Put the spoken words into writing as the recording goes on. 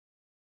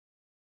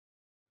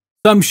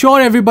So I'm sure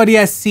everybody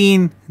has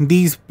seen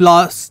these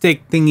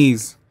plastic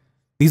thingies.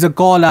 These are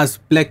called as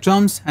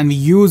plectrums and we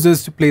use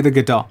this to play the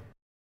guitar.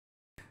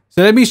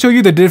 So let me show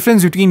you the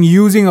difference between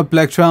using a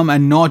plectrum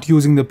and not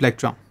using the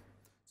plectrum.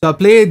 So I'll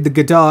play the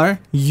guitar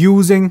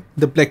using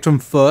the plectrum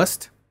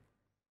first.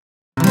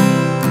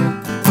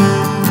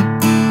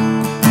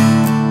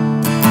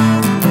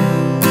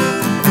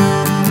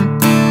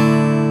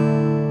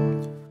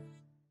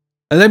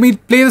 And let me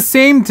play the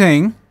same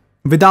thing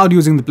without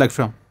using the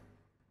plectrum.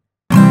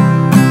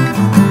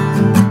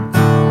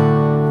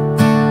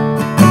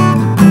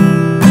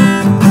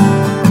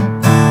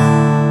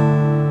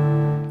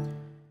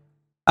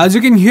 As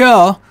you can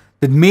hear,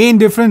 the main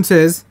difference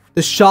is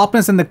the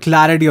sharpness and the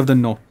clarity of the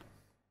note.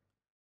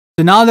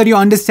 So now that you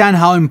understand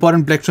how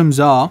important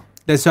plectrums are,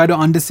 let's try to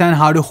understand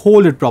how to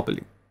hold it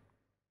properly.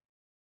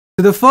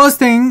 So the first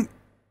thing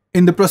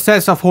in the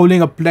process of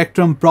holding a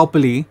plectrum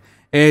properly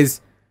is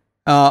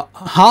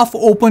half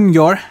open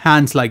your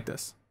hands like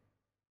this.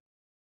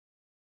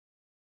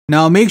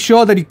 Now make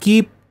sure that you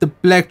keep the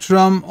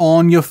plectrum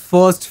on your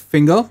first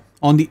finger,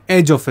 on the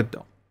edge of it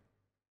though.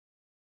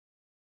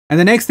 And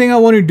the next thing I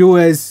want to do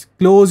is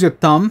close your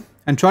thumb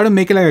and try to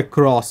make it like a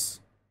cross.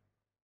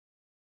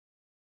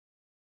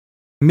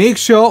 Make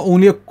sure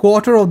only a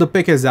quarter of the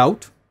pick is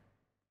out,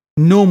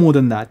 no more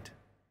than that.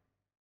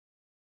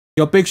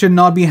 Your pick should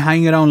not be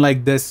hanging around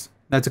like this.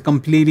 That's a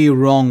completely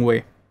wrong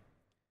way.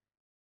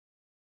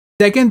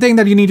 Second thing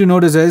that you need to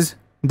notice is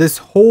this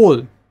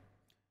hole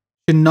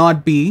should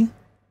not be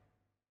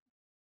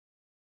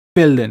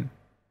filled in.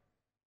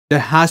 There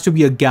has to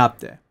be a gap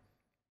there.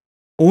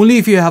 Only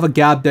if you have a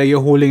gap there,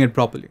 you're holding it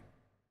properly.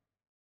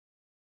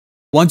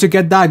 Once you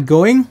get that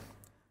going,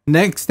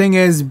 next thing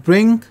is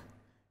bring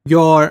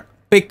your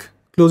pick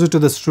closer to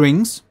the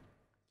strings.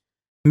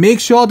 Make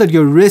sure that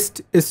your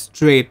wrist is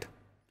straight.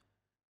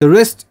 The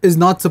wrist is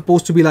not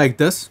supposed to be like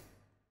this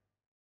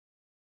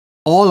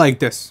or like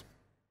this.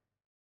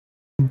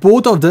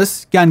 Both of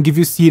this can give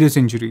you serious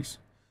injuries.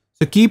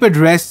 So keep it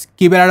rest,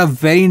 keep it at a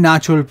very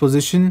natural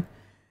position,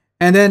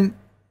 and then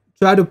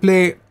try to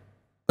play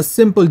a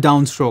simple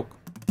downstroke.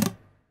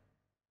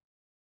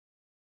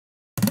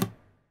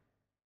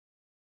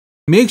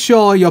 Make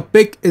sure your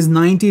pick is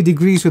 90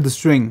 degrees with the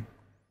string.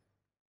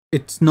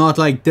 It's not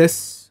like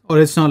this or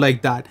it's not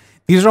like that.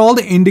 These are all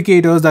the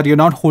indicators that you're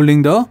not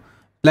holding the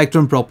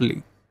plectrum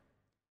properly.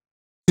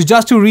 So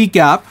just to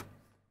recap,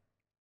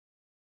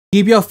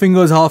 keep your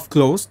fingers half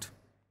closed.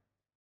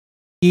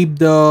 Keep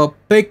the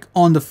pick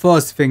on the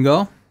first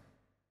finger.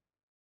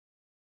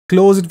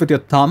 Close it with your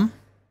thumb.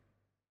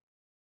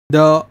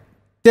 The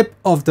tip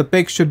of the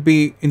pick should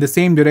be in the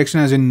same direction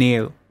as your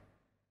nail.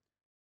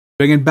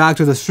 Bring it back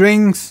to the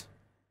strings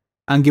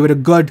and give it a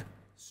good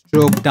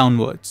stroke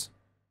downwards.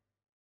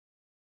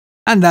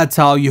 And that's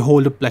how you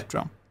hold a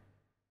plectrum.